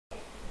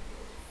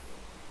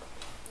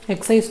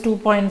exercise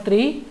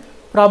 2.3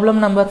 problem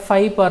number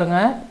 5 பாருங்க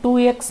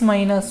 2x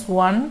minus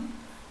 1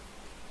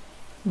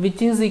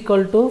 which is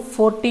equal to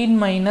 14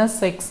 minus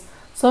x.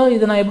 So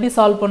இது நான் எப்படி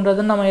சால்வ்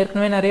பண்றதுன்னு நம்ம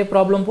ஏற்கனவே நிறைய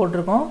ப்ராப்ளம்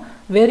போட்டுருக்கோம்.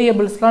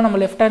 வேரியபிள்ஸ்லாம் நம்ம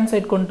லெஃப்ட் ஹேண்ட்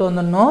சைடு கொண்டு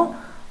வந்துடணும்,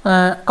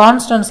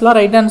 கான்ஸ்டன்ட்ஸ்லாம்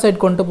ரைட் ஹேண்ட் சைடு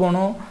கொண்டு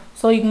போகணும்.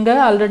 ஸோ இங்கே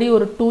ஆல்ரெடி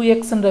ஒரு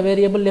 2xன்ற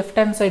வேரியபிள் லெஃப்ட்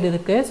ஹேண்ட் சைடு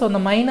இருக்குது. ஸோ அந்த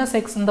மைனஸ்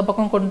எக்ஸ் இந்த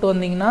பக்கம் கொண்டு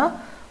வந்தீங்கன்னா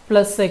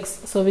plus X,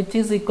 so which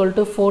is equal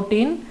to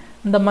 14.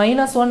 இந்த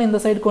மைனஸ் 1 இந்த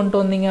சைடு கொண்டு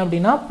வந்தீங்க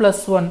அப்படின்னா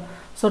plus 1.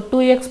 So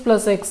 2x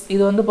plus X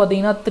இது வந்து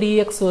பார்த்தீங்கன்னா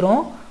 3x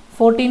வரும்.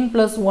 14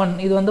 ப்ளஸ் 1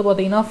 இது வந்து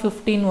பார்த்தீங்கன்னா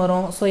 15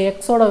 வரும். ஸோ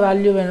எக்ஸோட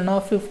வேல்யூ வேணும்னா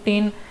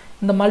 15.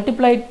 இந்த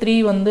மல்டிப்ளைட் 3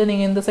 வந்து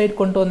நீங்கள் இந்த சைடு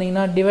கொண்டு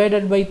வந்தீங்கன்னா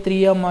டிவைடட் பை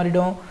 3ஆக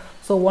மாறிடும்.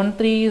 So 1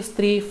 3 is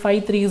 3, 5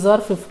 3s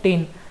are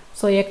 15.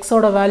 So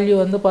எக்ஸோட வேல்யூ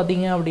வந்து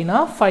பார்த்தீங்க அப்படின்னா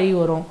 5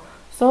 வரும்.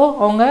 ஸோ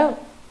அவங்க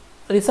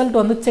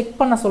ரிசல்ட் வந்து செக்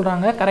பண்ண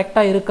சொல்கிறாங்க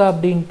கரெக்டாக இருக்கா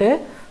அப்படின்ட்டு.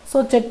 ஸோ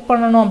செக்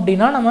பண்ணணும்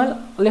அப்படின்னா நம்ம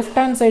லெஃப்ட்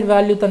ஹேண்ட் சைடு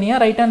வேல்யூ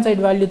தனியாக ரைட் ஹேண்ட்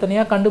சைடு வேல்யூ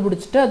தனியாக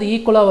கண்டுபிடிச்சிட்டு அது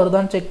ஈக்குவலாக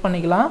வருதான்னு செக்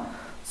பண்ணிக்கலாம்.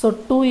 ஸோ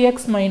 2x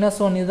minus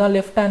 1 இதுதான்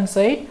left hand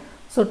side.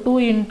 So 2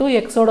 into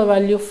எக்ஸோட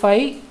வேல்யூ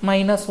 5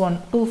 minus 1,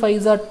 2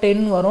 5s are 10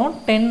 வரும்.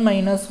 10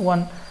 minus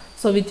 1,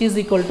 so which is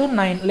equal to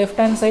 9.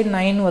 Left hand side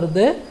 9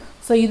 வருது.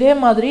 ஸோ இதே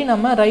மாதிரி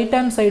நம்ம ரைட்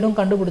ஹேண்ட் சைடும்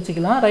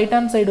கண்டுபிடிச்சிக்கலாம். ரைட்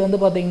ஹேண்ட் சைடு வந்து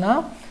பார்த்தீங்கன்னா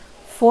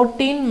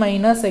 14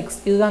 minus x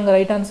இதுதான் அங்கே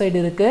ரைட் ஹேண்ட் சைடு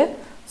இருக்குது.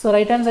 So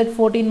right hand side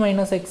 14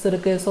 minus x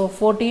இருக்குது. ஸோ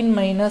 14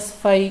 minus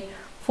 5,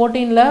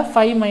 14ல்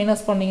 5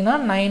 மைனஸ் பண்ணிங்கன்னா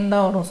 9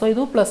 தான் வரும். ஸோ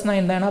இதுவும் ப்ளஸ்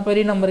 9 தான், ஏன்னா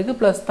பெரிய நம்பருக்கு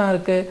ப்ளஸ் தான்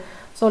இருக்குது.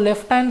 ஸோ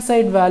லெஃப்ட் ஹேண்ட்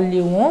சைடு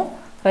வேல்யூவும்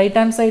ரைட்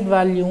ஹேண்ட் சைடு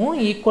வேல்யூவும்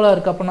ஈக்குவலாக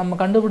இருக்குது. அப்போ நம்ம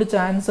கண்டுபிடிச்ச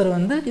ஆன்சர்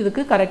வந்து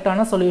இதுக்கு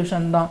கரெக்டான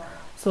சொல்யூஷன் தான்.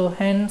 So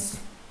hence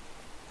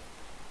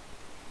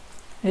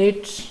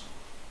it's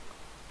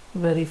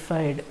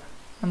verified.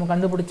 நம்ம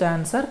கண்டுபிடிச்ச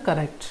answer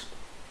correct.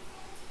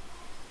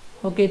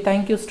 Okay,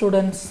 thank you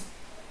students.